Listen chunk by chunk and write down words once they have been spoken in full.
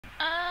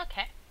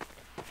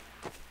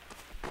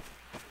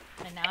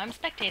I'm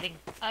spectating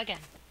again.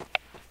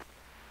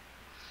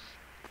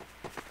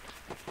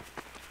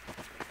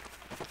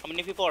 How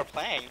many people are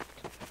playing?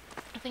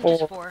 I think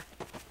just 4.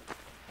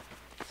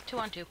 It's 2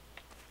 on 2.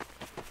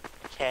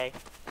 Okay.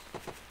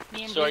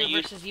 Me and So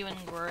Blue versus you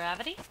and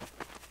Gravity?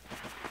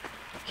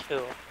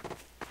 Cool.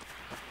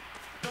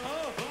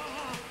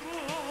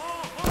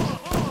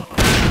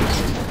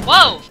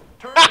 Whoa!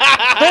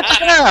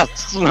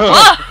 Yes!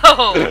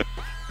 Whoa!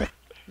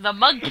 The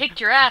mug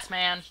kicked your ass,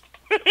 man.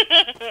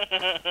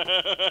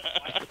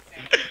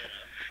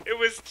 It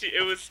was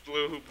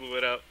Blue who blew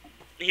it up.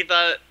 He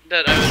thought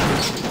that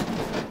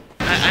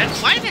I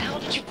was... why the hell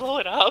did you blow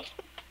it up?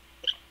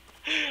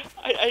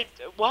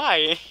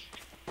 Why?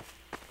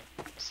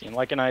 Seemed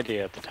like an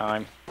idea at the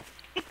time.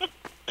 You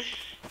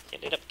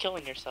ended up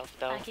killing yourself,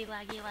 though. Laggy,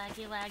 laggy,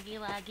 laggy, laggy,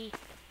 laggy.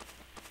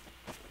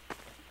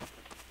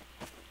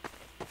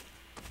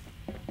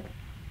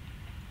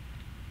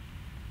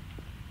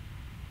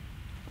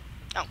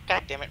 Oh,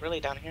 god damn it, really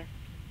down here?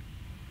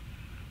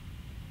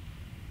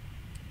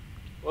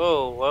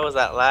 Whoa, what was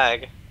that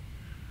lag?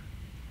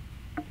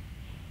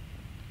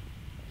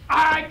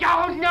 I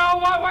don't know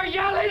what we're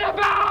yelling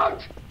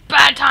about!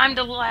 Bad time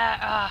to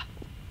lag.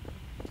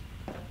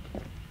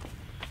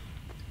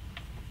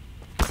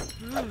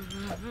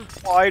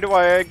 Why do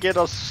I get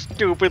a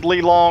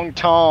stupidly long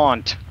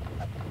taunt?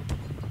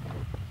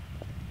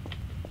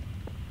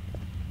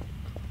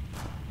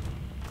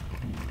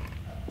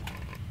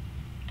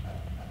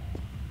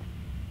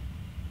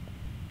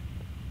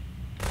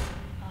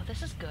 Oh,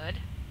 this is good.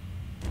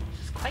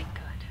 This is quite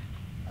good.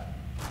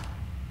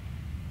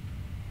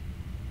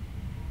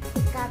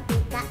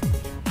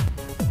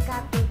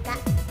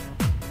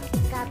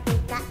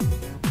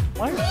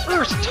 My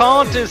first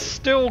taunt is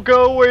still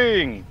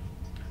going!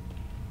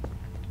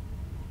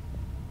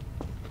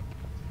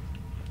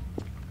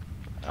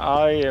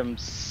 I am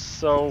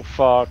so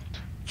fucked.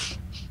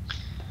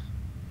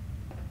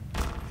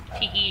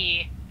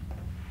 Hehe.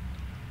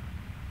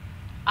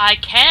 I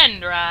can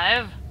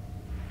drive.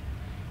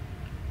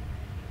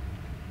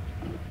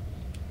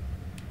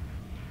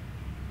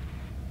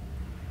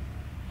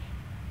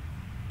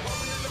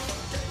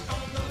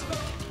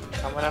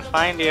 I'm gonna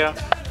find you.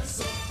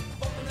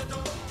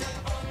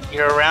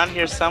 You're around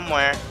here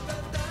somewhere.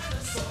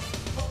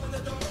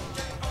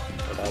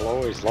 But I'll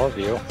always love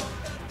you.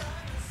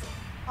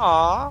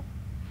 Aww.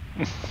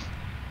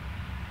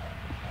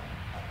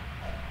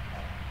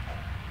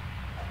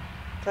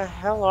 The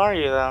hell are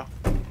you, though?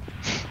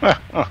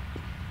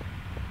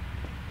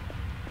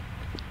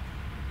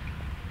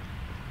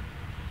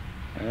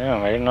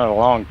 Yeah, ain't not a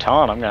long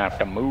taunt. I'm gonna have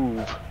to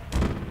move.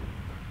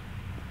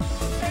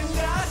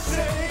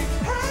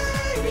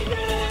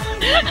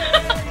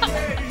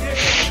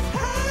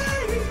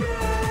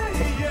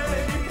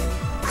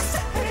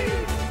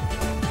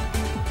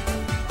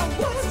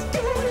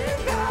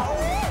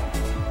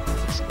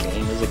 This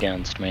game is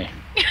against me.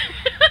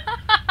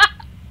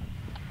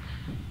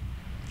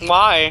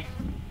 Why?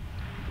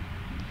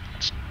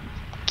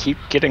 Keep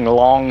getting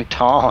long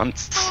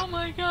taunts. Oh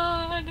my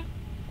god.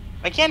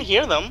 I can't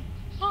hear them.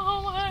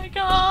 Oh my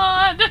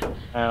god.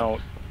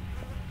 Out.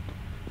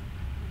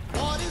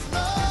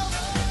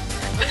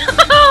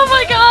 Oh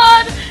my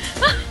god.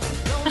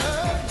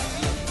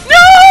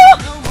 No!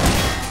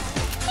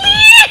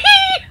 Please!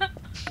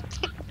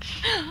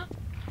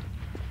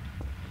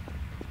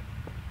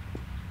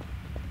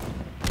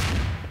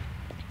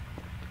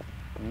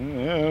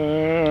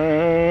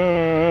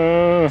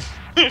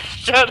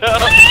 Shut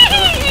up.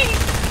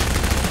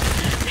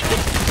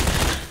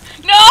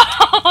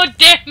 No!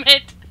 Damn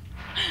it!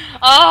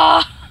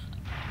 Oh!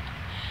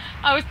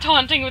 I was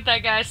taunting with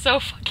that guy so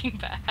fucking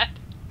bad.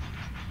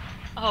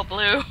 Oh,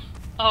 Blue.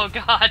 Oh,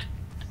 God.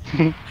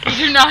 You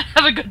do not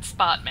have a good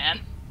spot, man.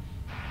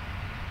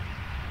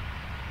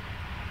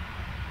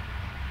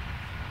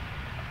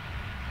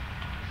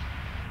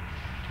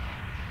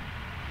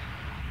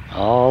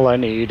 All I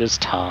need is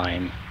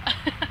time.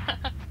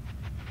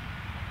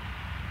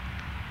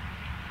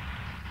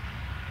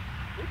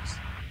 Oops.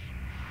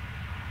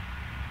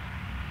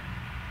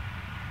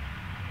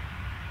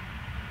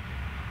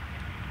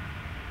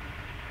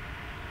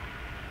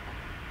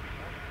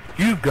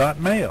 You've got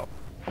mail.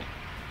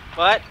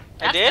 What?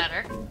 That's I did?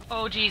 better.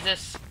 Oh,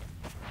 Jesus.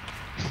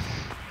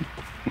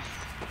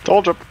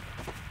 Told you.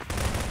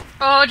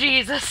 Oh,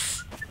 Jesus.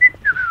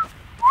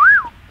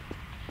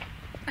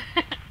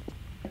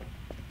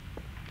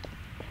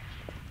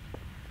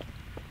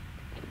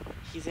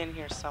 He's in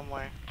here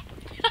somewhere.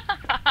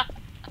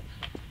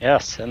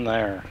 Yes, in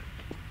there.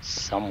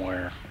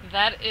 Somewhere.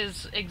 That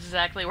is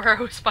exactly where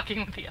I was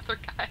fucking with the other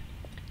guy.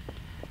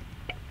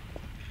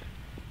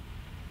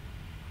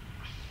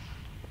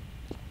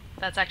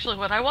 That's actually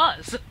what I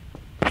was.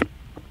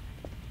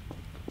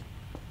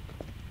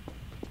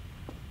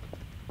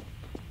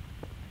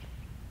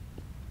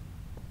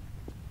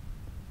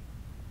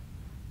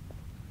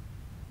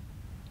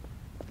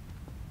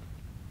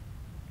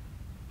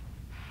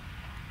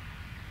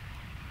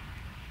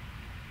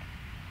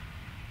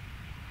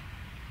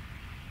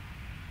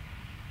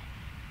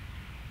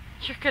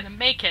 You're gonna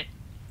make it.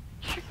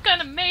 You're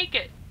gonna make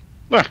it.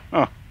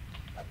 Oh.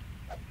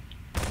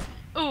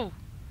 Ooh.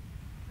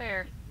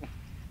 Where?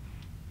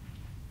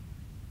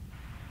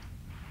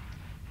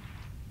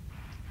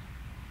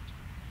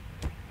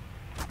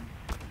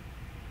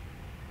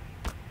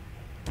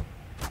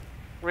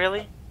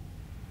 Really?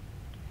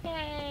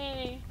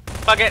 Yay.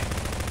 Fuck it.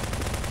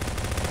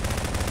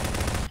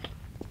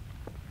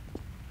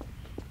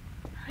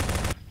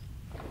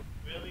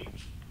 Really?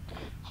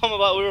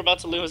 We were about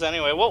to lose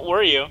anyway. What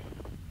were you?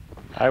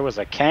 I was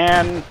a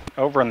can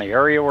over in the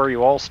area where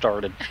you all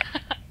started.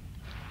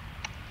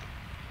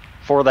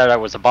 Before that I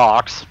was a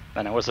box,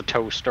 then I was a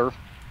toaster,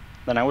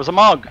 then I was a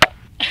mug.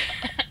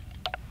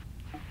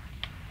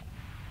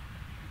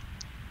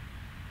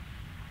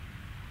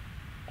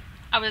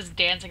 I was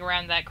dancing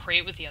around that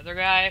crate with the other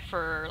guy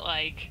for,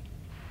 like,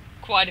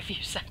 quite a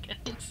few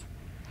seconds.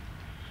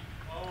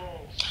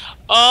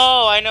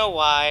 Oh, I know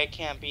why I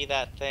can't be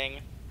that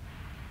thing.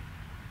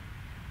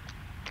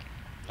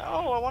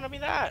 No, I want to be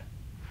that.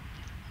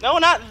 No,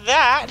 not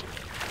that!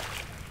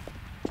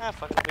 Ah,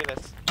 fuck it, let's do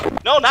this.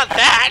 No, not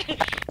that!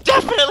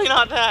 Definitely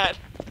not that!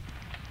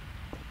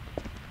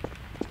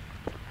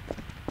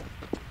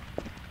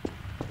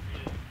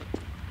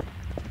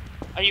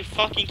 Are you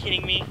fucking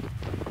kidding me?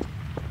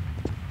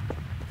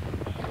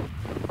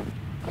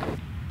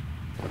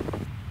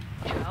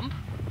 Jump?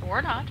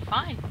 Or not.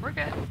 Fine. We're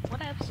good.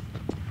 Whatevs.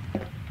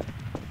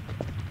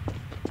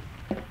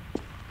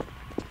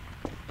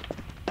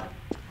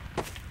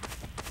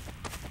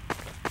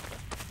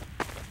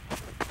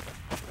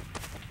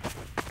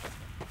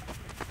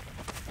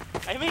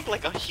 I make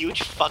like a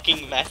huge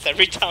fucking mess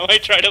every time I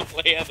try to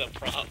play as a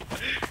prop.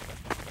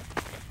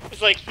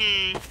 It's like,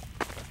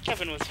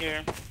 Kevin was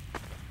here.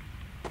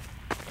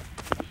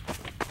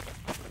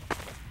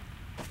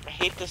 I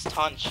hate this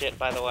taunt shit,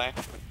 by the way.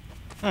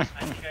 I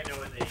think I know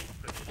where they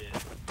put it in.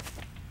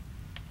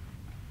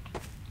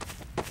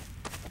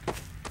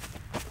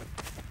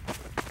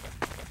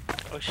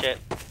 Oh shit.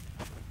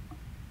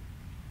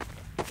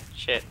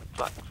 Shit.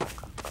 Fuck.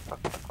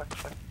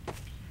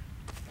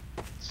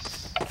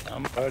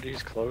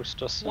 Somebody's close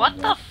to something. What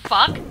the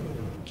fuck?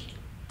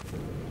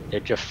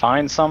 Did you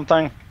find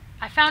something?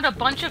 I found a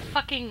bunch of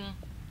fucking...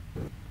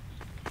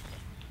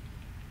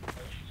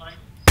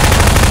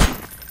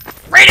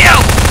 Radio!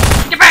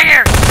 Get back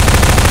here!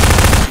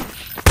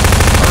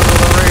 Murder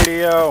the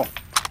radio.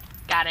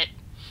 Got it.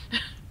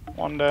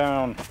 One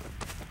down.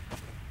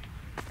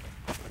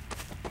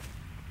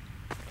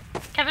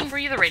 Kevin, were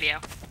you the radio?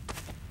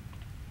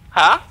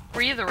 Huh?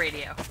 Were you the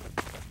radio?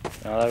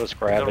 No, that was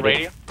gravity. The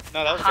radio?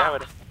 No, that was Aha.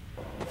 gravity.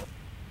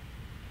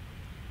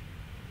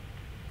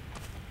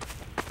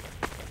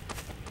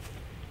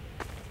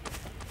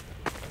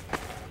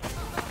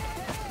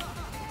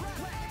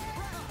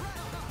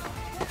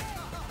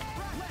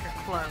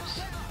 You're close.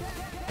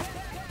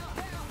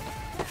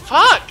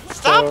 Fuck!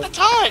 Stop So- the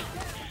taunt!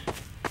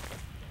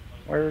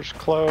 Where's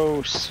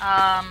close?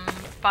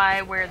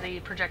 By where the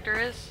projector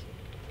is?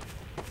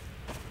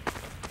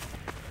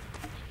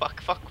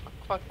 Fuck.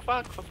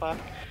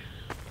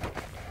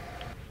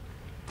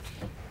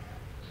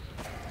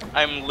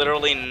 I'm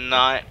literally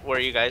not where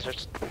you guys are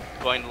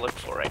going to look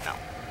for right now.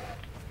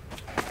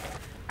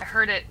 I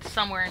heard it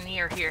somewhere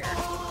near here.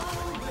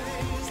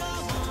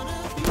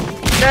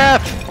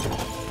 Death!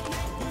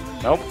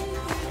 Nope.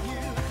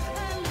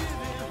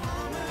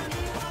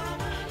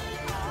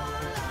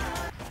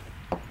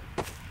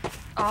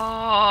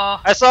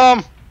 Oh, I saw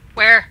him!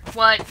 where?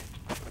 What?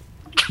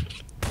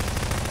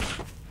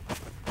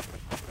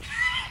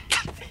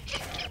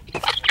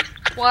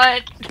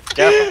 What?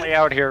 Definitely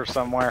out here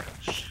somewhere.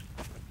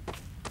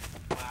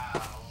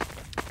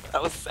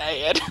 That was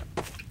sad.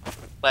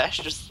 Flash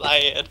just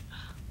sad.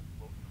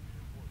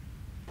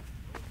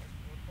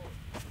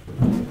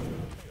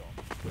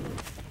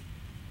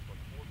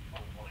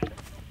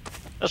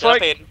 That's Shut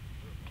up, like... Aiden.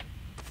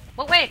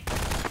 What way?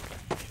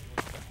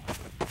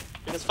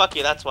 Because fuck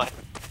you, that's why.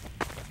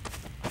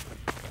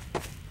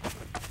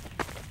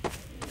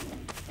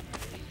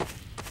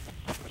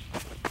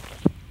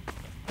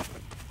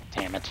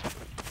 Damn it.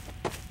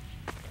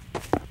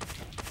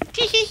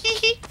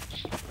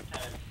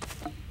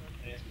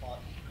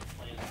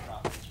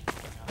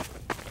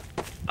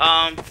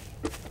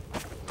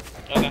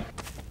 Okay.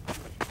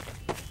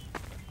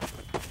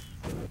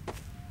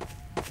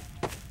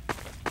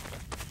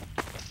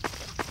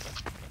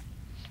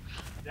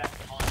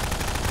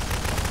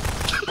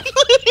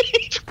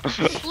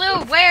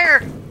 Blue,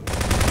 where?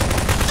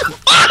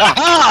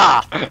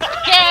 Aha!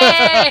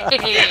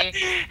 Yay!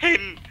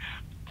 Hayden.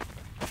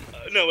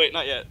 No, wait,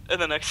 not yet.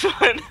 And the next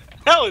one.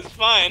 That was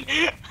fine.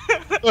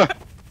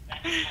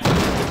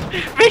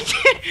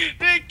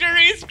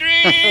 Victory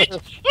screech!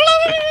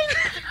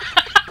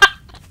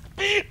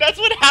 That's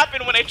what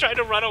happened when I tried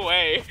to run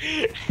away.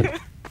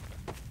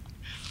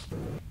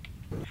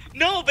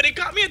 No, but it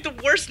got me at the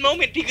worst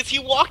moment because he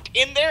walked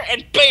in there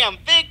and BAM!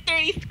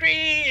 Victory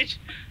screech!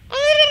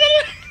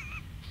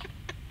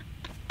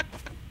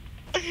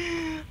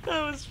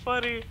 That was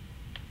funny.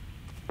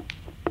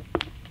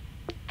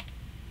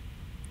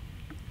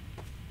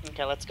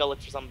 Okay, let's go look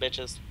for some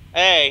bitches.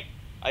 Hey,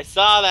 I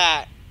saw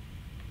that.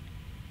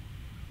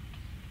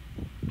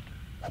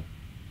 What's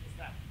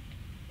that?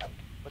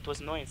 What was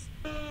the noise?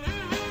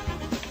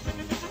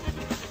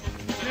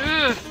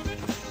 Ugh.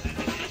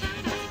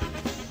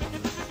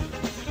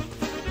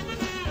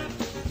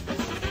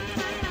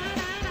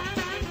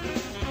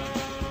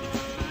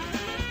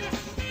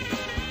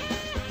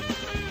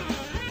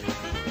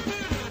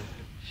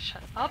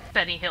 Shut up,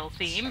 Benny Hill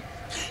theme.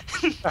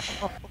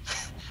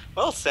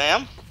 Well,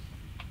 Sam.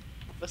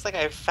 Looks like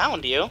I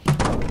found you.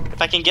 If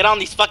I can get on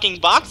these fucking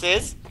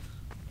boxes.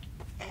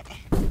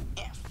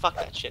 Yeah, fuck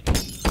that shit.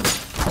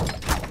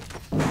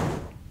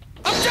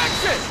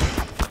 Objection!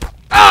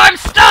 Oh, I'm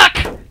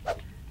stuck!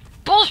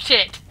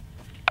 Bullshit!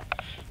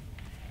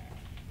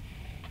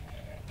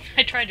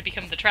 I tried to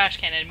become the trash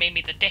can and it made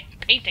me the damn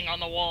painting on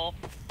the wall.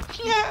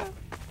 Yeah.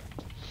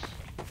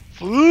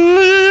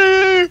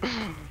 Flee!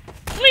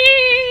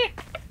 Flee!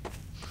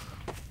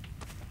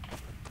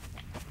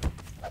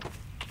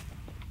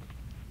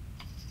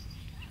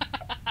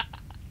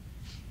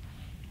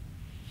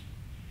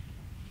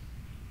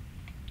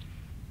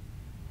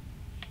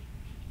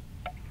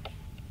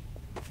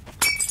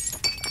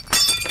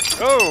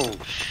 Oh!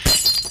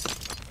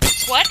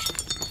 What?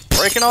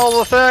 Breaking all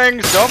the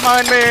things, don't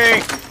mind me!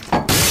 Is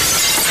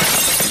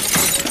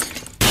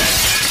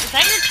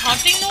that your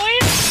taunting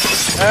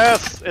noise?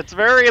 Yes, it's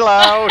very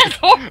loud! That's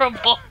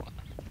horrible.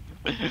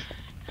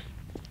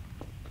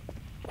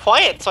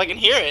 Quiet so I can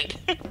hear it.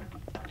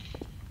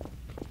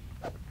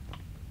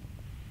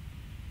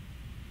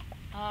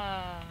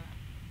 I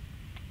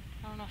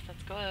don't know if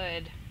that's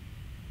good.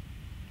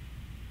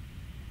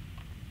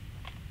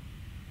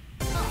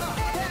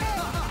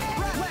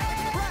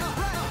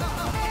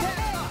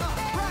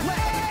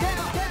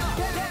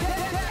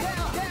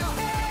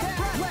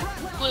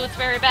 Blue, it's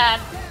very bad.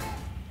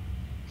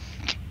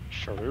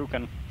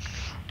 Shuriken.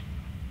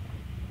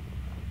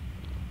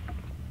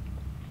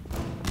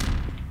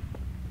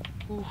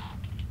 Ooh.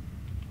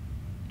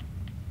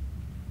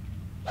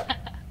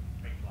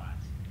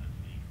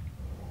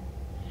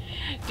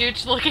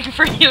 Dude's looking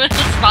for you in the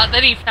spot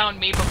that he found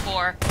me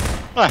before.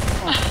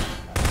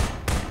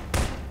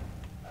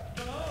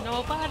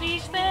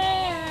 Nobody's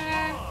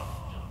there.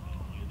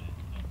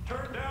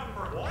 Turn down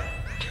for what?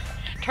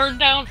 Turn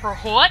down for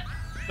what?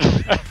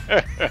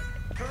 Turn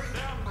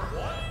down for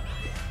what?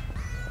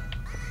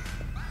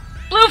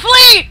 Blue,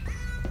 flee!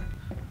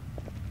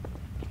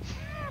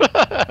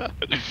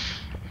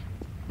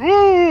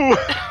 Woo! In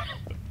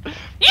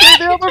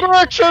the other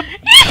direction!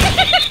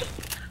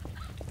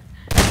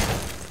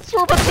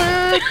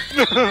 Serpentine!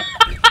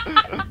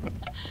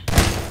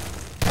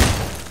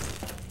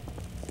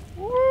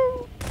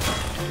 Woo!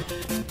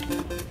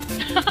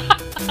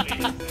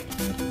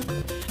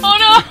 Oh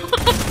no!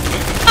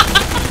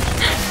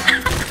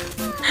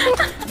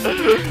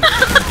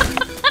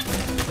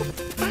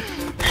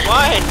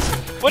 What?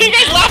 What are you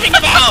guys laughing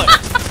about?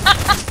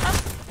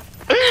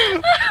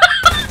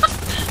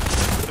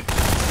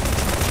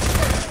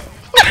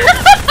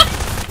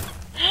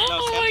 No,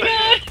 Oh Sam's my right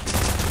god!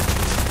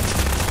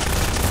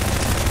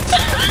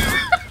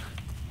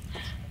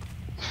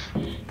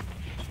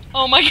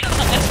 Oh my god!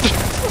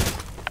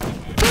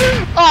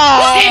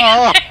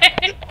 Oh!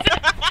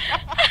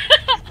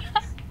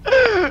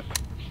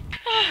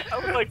 I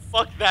was like,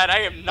 fuck that, I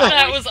am not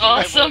That was wasting my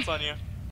awesome. bullets on you.